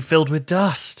 frisbee filled with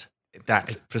dust.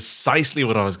 That's precisely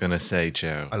what I was going to say,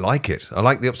 Joe. I like it. I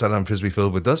like the upside down frisbee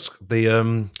filled with dust.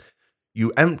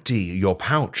 You empty your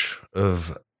pouch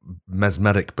of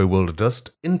mesmeric bewildered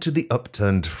dust into the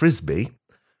upturned frisbee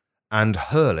and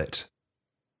hurl it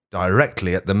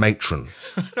directly at the matron.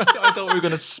 I thought we were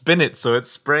going to spin it so it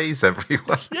sprays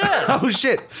everywhere. Yeah. Oh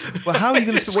shit! Well, how are you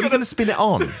going to spin? What are you going to spin it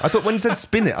on? I thought when you said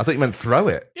spin it, I thought you meant throw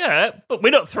it. Yeah, but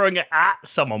we're not throwing it at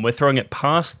someone, we're throwing it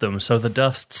past them so the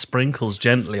dust sprinkles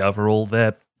gently over all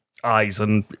their eyes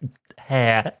and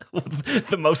hair,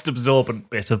 the most absorbent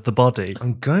bit of the body.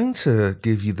 I'm going to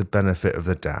give you the benefit of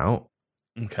the doubt.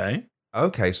 Okay.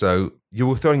 Okay, so you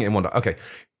were throwing it in one. Okay,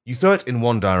 you throw it in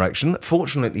one direction.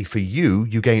 Fortunately for you,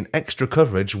 you gain extra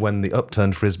coverage when the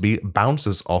upturned frisbee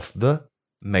bounces off the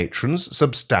matron's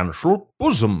substantial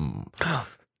bosom.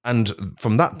 And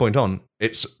from that point on,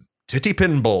 it's titty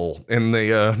pinball in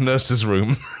the nurse's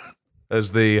room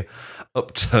as the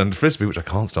upturned frisbee, which I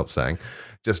can't stop saying,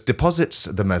 just deposits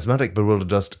the mesmeric bewildered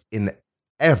dust in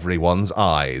everyone's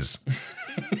eyes.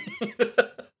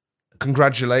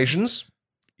 Congratulations.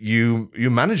 You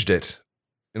managed it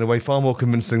in a way far more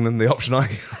convincing than the option I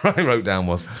wrote down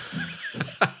was.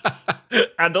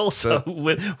 And also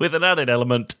with an added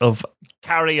element of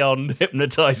carry on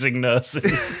hypnotizing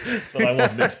nurses that I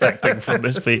wasn't expecting from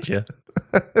this feature.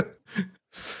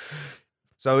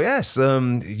 So yes,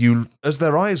 you as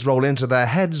their eyes roll into their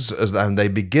heads and they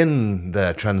begin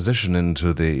their transition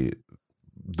into the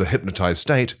hypnotized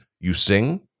state, you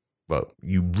sing. Well,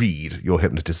 you read your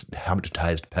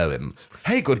hypnotized poem.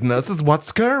 Hey, good nurses,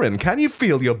 what's scurrin'? Can you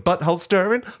feel your butthole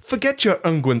stirring? Forget your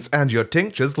unguents and your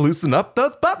tinctures. Loosen up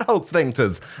those butthole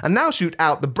sphincters. And now shoot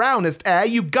out the brownest air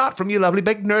you got from your lovely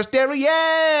big nurse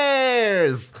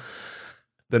derrieres.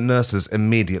 The nurses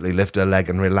immediately lift a leg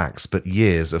and relax, but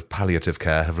years of palliative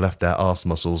care have left their arse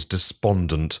muscles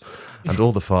despondent, and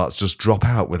all the farts just drop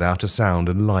out without a sound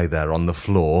and lie there on the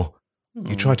floor.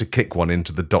 You try to kick one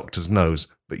into the doctor's nose,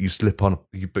 but you slip up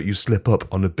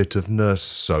on a bit of nurse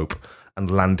soap and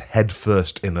land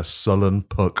headfirst in a sullen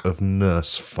puck of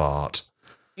nurse fart.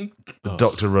 The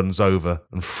doctor runs over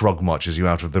and frog marches you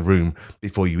out of the room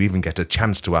before you even get a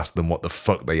chance to ask them what the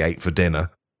fuck they ate for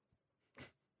dinner.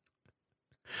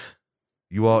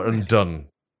 You are undone.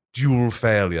 Dual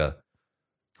failure.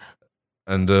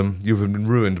 And you've been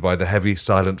ruined by the heavy,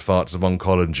 silent farts of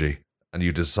oncology. And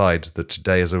you decide that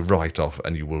today is a write-off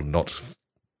and you will not...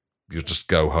 You'll just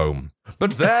go home.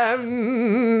 But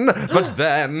then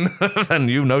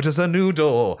you notice a new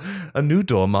door. A new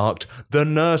door marked the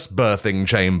nurse birthing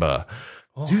chamber.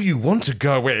 Oh. Do you want to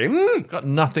go in? Got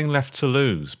nothing left to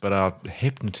lose but our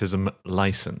hypnotism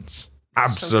license.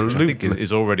 Absolutely. Which I think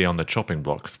is already on the chopping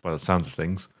blocks by the sounds of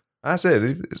things. That's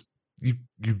it.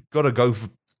 You've got to go for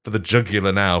the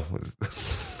jugular now.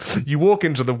 You walk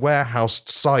into the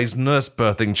warehouse-sized nurse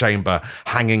birthing chamber.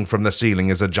 Hanging from the ceiling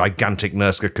is a gigantic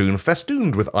nurse cocoon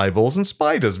festooned with eyeballs and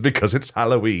spiders because it's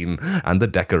Halloween and the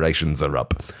decorations are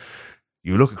up.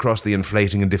 You look across the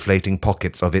inflating and deflating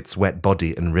pockets of its wet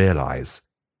body and realize,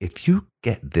 if you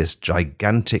get this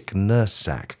gigantic nurse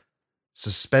sack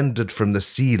suspended from the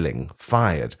ceiling,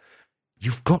 fired,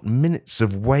 you've got minutes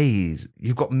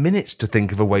to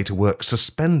think of a way to work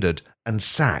suspended and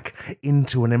sack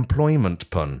into an employment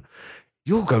pun.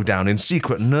 You'll go down in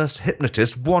secret nurse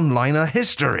hypnotist one-liner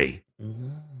history.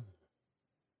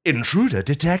 Intruder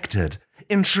detected.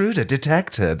 Intruder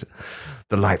detected.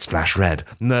 The lights flash red.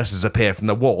 Nurses appear from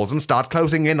the walls and start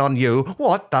closing in on you.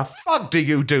 What the fuck do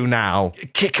you do now?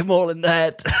 Kick them all in the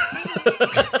head.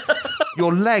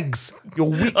 Your legs,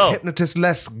 your weak hypnotist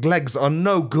legs are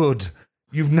no good.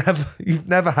 You've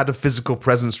never had a physical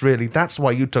presence, really. That's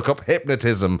why you took up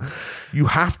hypnotism. You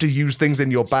have to use things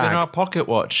in your bag. Spin our pocket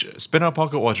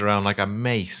watch around like a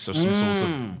mace or some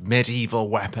sort of medieval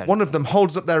weapon. One of them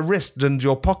holds up their wrist and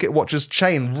your pocket watch's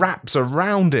chain wraps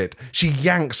around it. She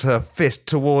yanks her fist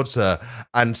towards her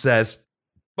and says,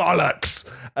 Bollocks!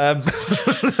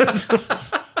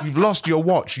 You've lost your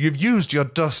watch. You've used your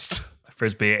dust.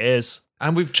 Frisbee it is.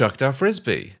 And we've chucked our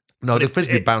frisbee. No, the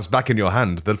frisbee bounced back in your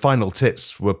hand. The final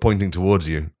tits were pointing towards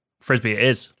you. Frisbee it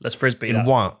is. Let's frisbee In that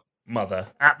what? mother.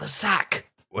 At the sack.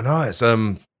 Well, no, it's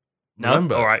No?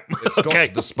 Remember, All right. It's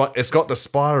Okay. it's got the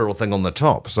spiral thing on the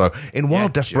top. So, in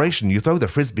wild desperation, you throw the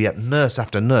frisbee at nurse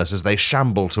after nurse as they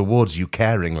shamble towards you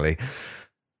caringly.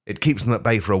 It keeps them at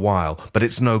bay for a while, but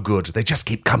it's no good. They just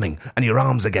keep coming, and your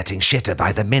arms are getting shitter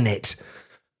by the minute.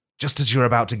 Just as you're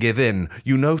about to give in,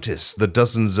 you notice the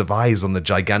dozens of eyes on the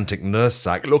gigantic nurse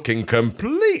sack looking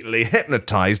completely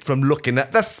hypnotized from looking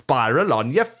at the spiral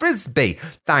on your frisbee.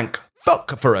 Thank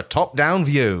fuck for a top-down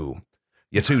view.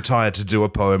 You're too tired to do a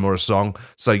poem or a song,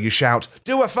 so you shout,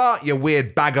 "Do a fart, you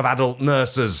weird bag of adult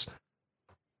nurses!"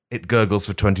 It gurgles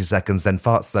for 20 seconds, then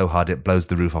farts so hard it blows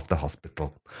the roof off the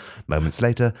hospital. Moments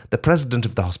later, the president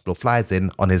of the hospital flies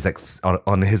in on his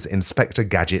Inspector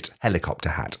Gadget helicopter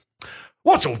hat.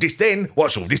 "What's all this then?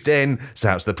 What's all this then?"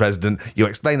 shouts the president. You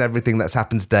explain everything that's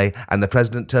happened today, and the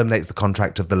president terminates the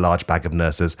contract of the large bag of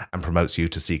nurses and promotes you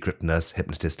to secret nurse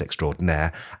hypnotist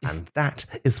extraordinaire. And that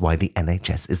is why the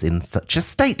NHS is in such a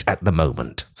state at the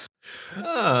moment.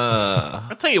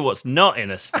 I'll tell you what's not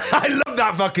in a state. I love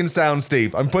that fucking sound,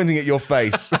 Steve. I'm pointing at your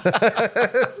face. I'll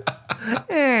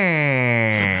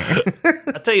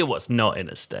tell you what's not in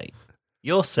a state.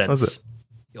 Your sense,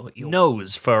 your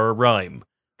nose for a rhyme.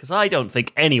 Because I don't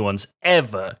think anyone's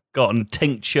ever gotten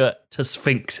tincture to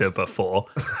sphincter before.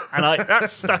 And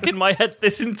that's stuck in my head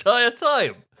this entire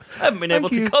time. I haven't been able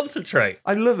to concentrate.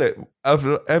 I love it.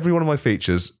 After every one of my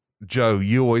features, Joe,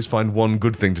 you always find one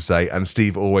good thing to say, and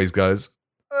Steve always goes,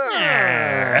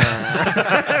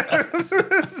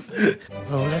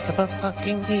 Oh, let's have a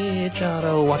fucking feature.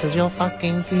 Oh, what is your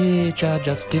fucking feature?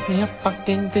 Just give me a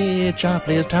fucking feature.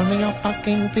 Please tell me your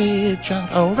fucking feature.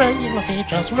 Oh, regular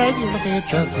features,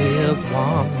 here's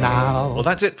one now. Well,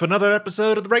 that's it for another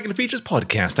episode of the Regular Features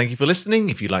podcast. Thank you for listening.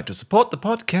 If you'd like to support the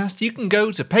podcast, you can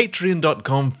go to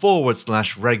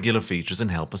patreon.com/regular features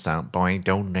and help us out by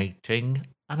donating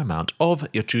an amount of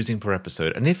your choosing per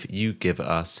episode. And if you give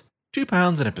us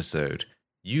 £2 an episode,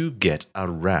 you get a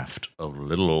raft of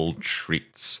little old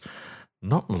treats.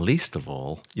 Not least of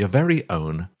all, your very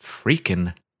own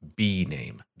freaking bee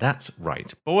name. That's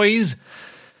right, boys.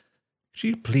 Could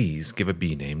you please give a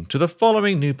bee name to the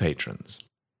following new patrons?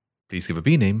 Please give a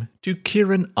bee name to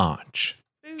Kieran Arch.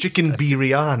 chicken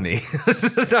biryani.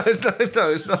 No,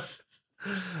 it's not.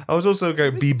 I was also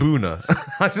going bibuna.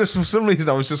 For some reason,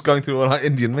 I was just going through all our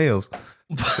Indian meals.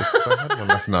 I had one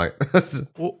last night.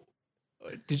 Well,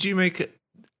 did you make it?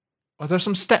 Are there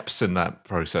some steps in that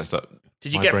process that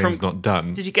Did you my get brain's from not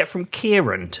done? Did you get from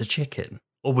Kieran to chicken,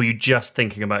 or were you just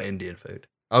thinking about Indian food?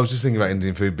 I was just thinking about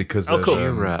Indian food because Oh, of, cool.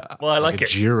 Jira, Well, I like it.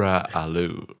 Jira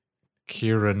Alu.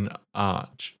 Kieran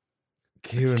Arch.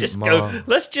 Kieran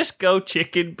Let's just go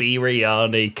chicken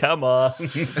biryani. Come on.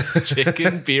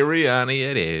 Chicken biryani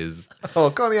it is. Oh,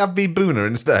 can't he have bibuna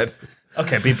instead?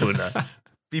 Okay, bibuna.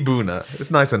 Bibuna. It's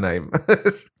a nicer name.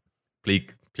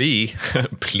 Please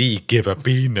give a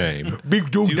bee name.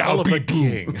 Big To Oliver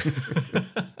King.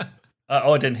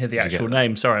 I didn't hear the Did you actual get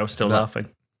name. Sorry, I was still laughing.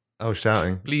 Oh,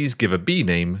 shouting. Please give a bee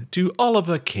name to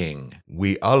Oliver King.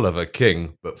 We Oliver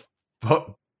King, but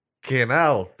fucking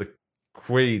hell, the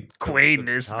Queen. Queen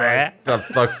is there. The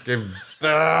fucking.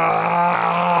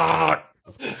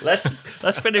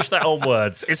 Let's finish that on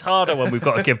words. It's harder when we've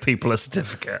got to give people a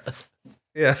certificate.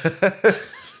 Yeah. So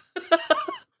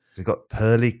you got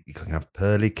Pearly. You can have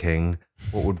Pearly King.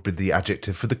 What would be the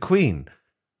adjective for the Queen?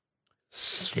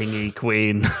 Kingy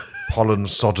Queen. Pollen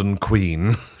sodden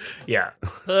Queen. Yeah.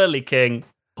 Pearly King,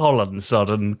 pollen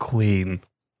sodden Queen.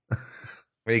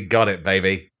 We got it,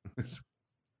 baby.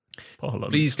 Pollen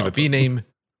Please give a sodden. bee name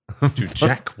to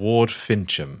Jack Ward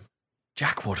Fincham.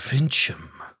 Jack Ward Fincham.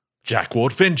 Jack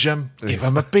Ward Fincham. Give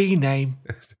him a bee name.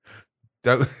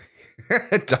 Don't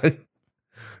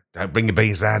bring your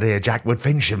bees round here, Jack Wood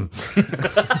Fincham.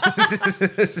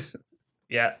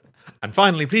 Yeah. And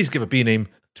finally, please give a bee name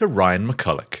to Ryan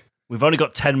McCulloch. We've only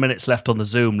got 10 minutes left on the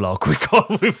Zoom log. We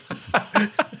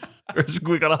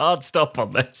got a hard stop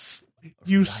on this.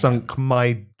 You sunk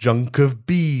my junk of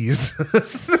bees.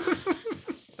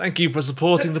 Thank you for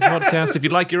supporting the podcast. If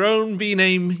you'd like your own bee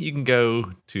name, you can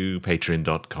go to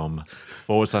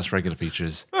patreon.com/regular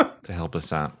features to help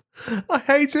us out. I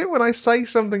hate it when I say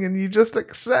something and you just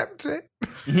accept it.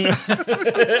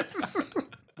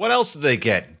 What else do they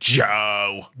get,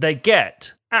 Joe? They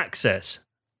get access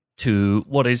to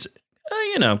what is,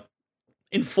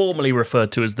 informally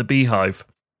referred to as the Beehive,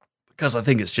 because I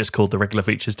think it's just called the Regular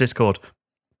Features Discord.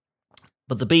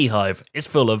 But the Beehive is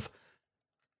full of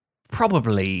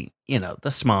probably, the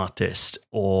smartest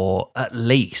or at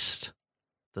least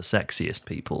the sexiest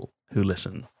people who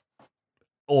listen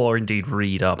or indeed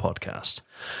read our podcast.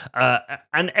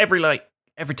 And every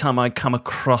time I come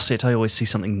across it, I always see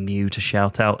something new to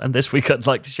shout out. And this week I'd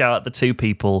like to shout out the two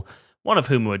people, one of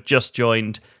whom had just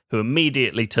joined, who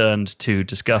immediately turned to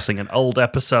discussing an old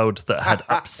episode that had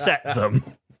upset them.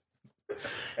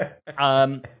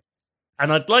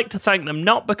 And I'd like to thank them,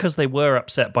 not because they were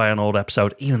upset by an old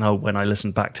episode, even though when I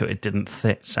listened back to it, it didn't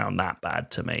sound that bad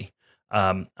to me.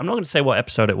 I'm not going to say what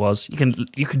episode it was.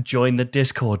 You can join the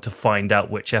Discord to find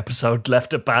out which episode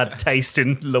left a bad taste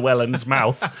in Llewellyn's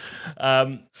mouth.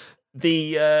 But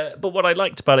what I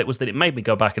liked about it was that it made me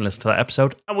go back and listen to that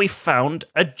episode, and we found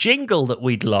a jingle that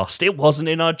we'd lost. It wasn't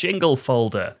in our jingle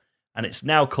folder, and it's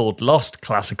now called Lost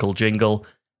Classical Jingle.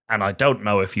 And I don't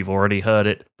know if you've already heard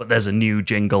it, but there's a new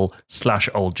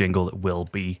jingle/old jingle that will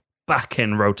be back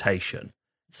in rotation.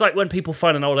 It's like when people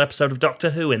find an old episode of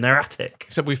Doctor Who in their attic.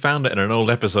 Except we found it in an old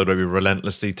episode where we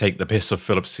relentlessly take the piss of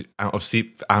Philip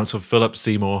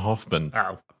Seymour Hoffman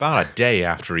about a day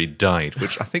after he died,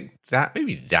 which I think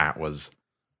that was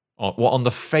what on the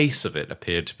face of it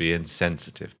appeared to be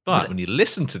insensitive. But when you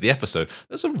listen to the episode,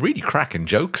 there's some really cracking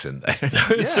jokes in there.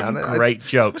 There's some great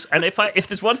jokes. And if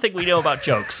there's one thing we know about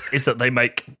jokes, is that they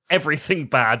make everything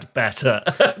bad better.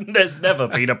 There's never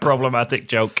been a problematic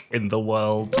joke in the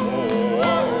world.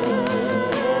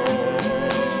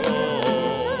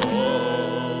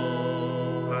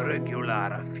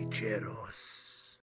 Regular ficheros.